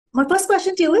My first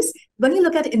question to you is, when you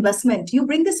look at investment, you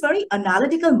bring this very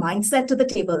analytical mindset to the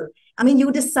table. I mean,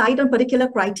 you decide on particular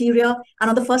criteria and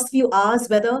on the first few hours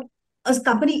whether a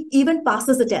company even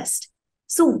passes the test.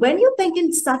 So when you think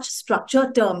in such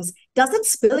structured terms, does it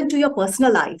spill into your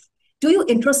personal life? Do you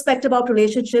introspect about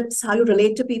relationships, how you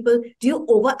relate to people? Do you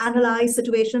overanalyze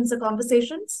situations or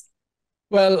conversations?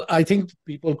 Well, I think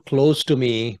people close to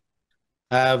me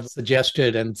have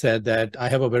suggested and said that I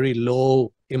have a very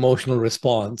low emotional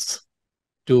response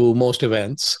to most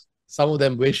events. Some of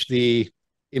them wish the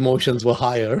emotions were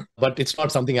higher, but it's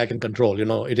not something I can control.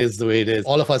 It is the way it is.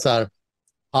 All of us are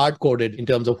hard coded in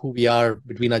terms of who we are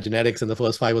between our genetics and the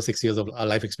first 5 or 6 years of our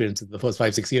life experiences, the first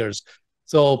 5, 6 years.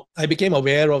 So I became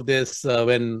aware of this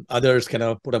when others kind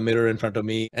of put a mirror in front of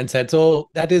me and said, so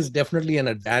that is definitely an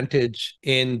advantage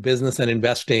in business and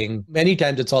investing. Many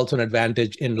times it's also an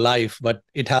advantage in life, but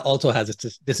it also has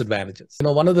its disadvantages.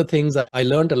 One of the things that I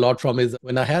learned a lot from is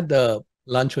when I had the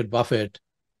lunch with Buffett,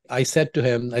 I said to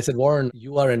him, I said, Warren,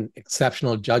 you are an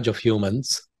exceptional judge of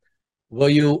humans. Were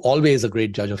you always a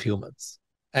great judge of humans?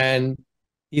 And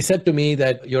he said to me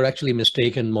that you're actually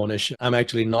mistaken, Monish. I'm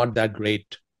actually not that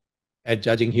great at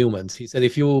judging humans. He said,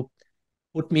 if you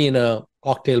put me in a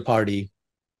cocktail party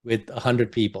with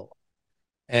 100 people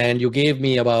and you gave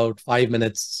me about 5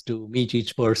 minutes to meet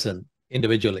each person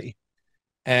individually,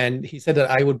 and he said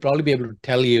that I would probably be able to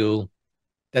tell you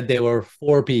that there were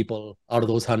 4 people out of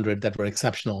those 100 that were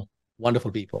exceptional,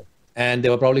 wonderful people. And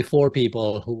there were probably 4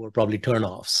 people who were probably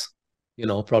turnoffs,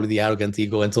 probably the arrogance,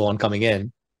 ego, and so on coming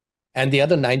in. And the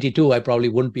other 92, I probably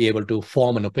wouldn't be able to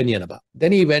form an opinion about.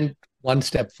 Then he went one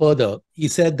step further. He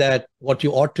said that what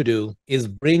you ought to do is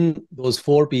bring those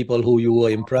 4 people who you were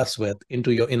impressed with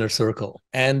into your inner circle.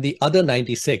 And the other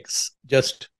 96,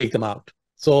 just take them out.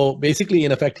 So basically,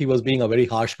 in effect, he was being a very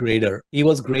harsh grader. He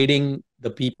was grading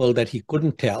the people that he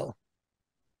couldn't tell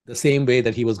the same way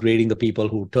that he was grading the people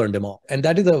who turned him off. And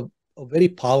that is a very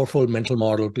powerful mental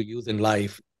model to use in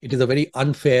life. It is a very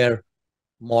unfair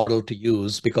model to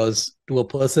use because to a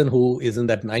person who is in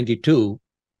that 92,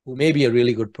 who may be a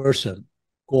really good person,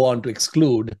 go on to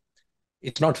exclude,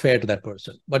 it's not fair to that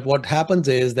person. But what happens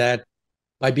is that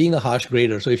by being a harsh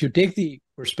grader, so if you take the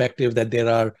perspective that there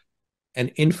are an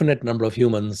infinite number of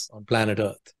humans on planet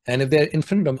Earth, and if there are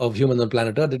infinite number of humans on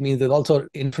planet Earth, it means there's also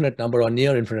infinite number or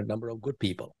near infinite number of good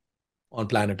people on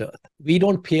planet Earth. We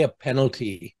don't pay a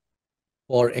penalty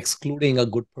for excluding a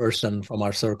good person from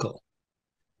our circle.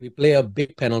 We pay a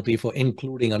big penalty for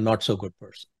including a not so good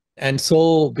person. And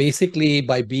so basically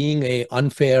by being an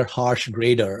unfair, harsh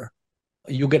grader,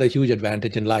 you get a huge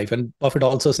advantage in life. And Buffett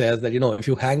also says that, if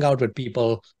you hang out with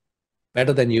people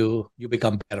better than you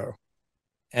become better.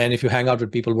 And if you hang out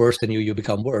with people worse than you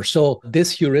become worse. So this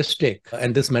heuristic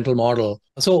and this mental model,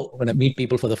 so when I meet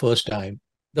people for the first time,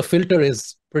 the filter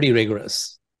is pretty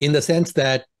rigorous in the sense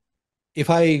that if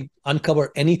I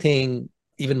uncover anything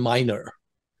even minor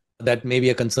that may be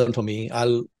a concern for me,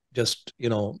 I'll just,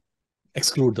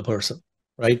 exclude the person,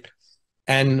 right?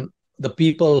 And the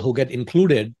people who get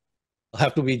included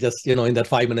have to be just, in that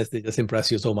 5 minutes, they just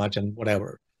impress you so much and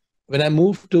whatever. When I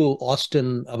moved to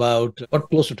Austin about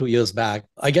close to 2 years back,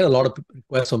 I get a lot of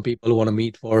requests from people who want to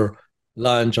meet for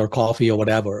lunch or coffee or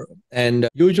whatever. And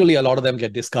usually a lot of them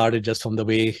get discarded just from the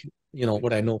way,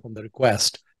 what I know from the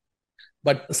request.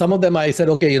 But some of them I said,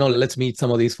 okay, let's meet some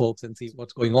of these folks and see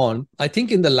what's going on. I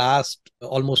think in the last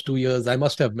almost 2 years, I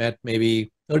must have met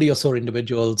maybe 30 or so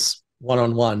individuals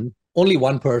one-on-one. Only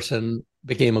one person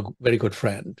became a very good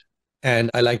friend.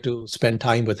 And I like to spend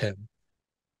time with him.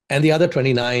 And the other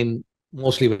 29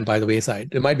 mostly went by the wayside.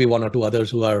 There might be 1 or 2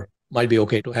 others who might be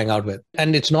okay to hang out with.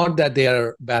 And it's not that they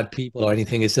are bad people or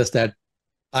anything. It's just that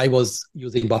I was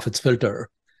using Buffett's filter,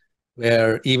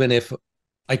 where even if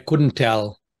I couldn't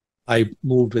tell, I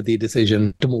moved with the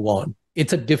decision to move on.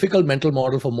 It's a difficult mental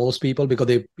model for most people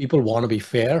because people want to be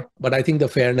fair, but I think the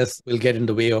fairness will get in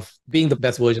the way of being the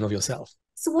best version of yourself.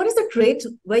 So what is the trait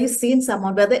where you see in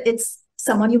someone, whether it's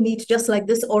someone you meet just like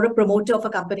this or a promoter of a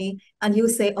company, and you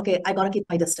say, okay, I got to keep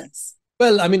my distance?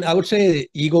 Well, I would say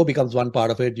ego becomes one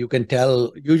part of it.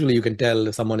 Usually you can tell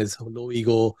if someone is low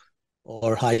ego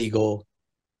or high ego.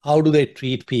 How do they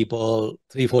treat people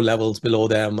 3, 4 levels below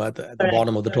them at the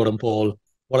bottom of the totem pole?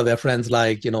 What are their friends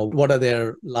like? What are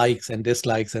their likes and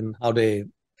dislikes and how they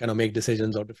kind of make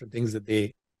decisions or different things that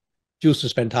they choose to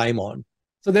spend time on.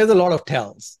 So there's a lot of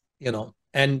tells,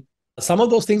 and some of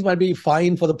those things might be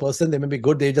fine for the person. They may be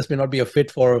good. They just may not be a fit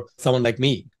for someone like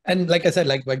me. And like I said,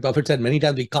 like Buffett said, many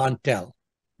times we can't tell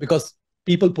because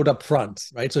people put up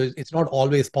fronts, right? So it's not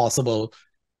always possible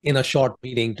in a short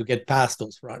meeting to get past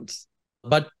those fronts.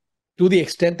 But to the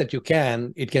extent that you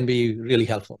can, it can be really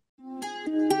helpful.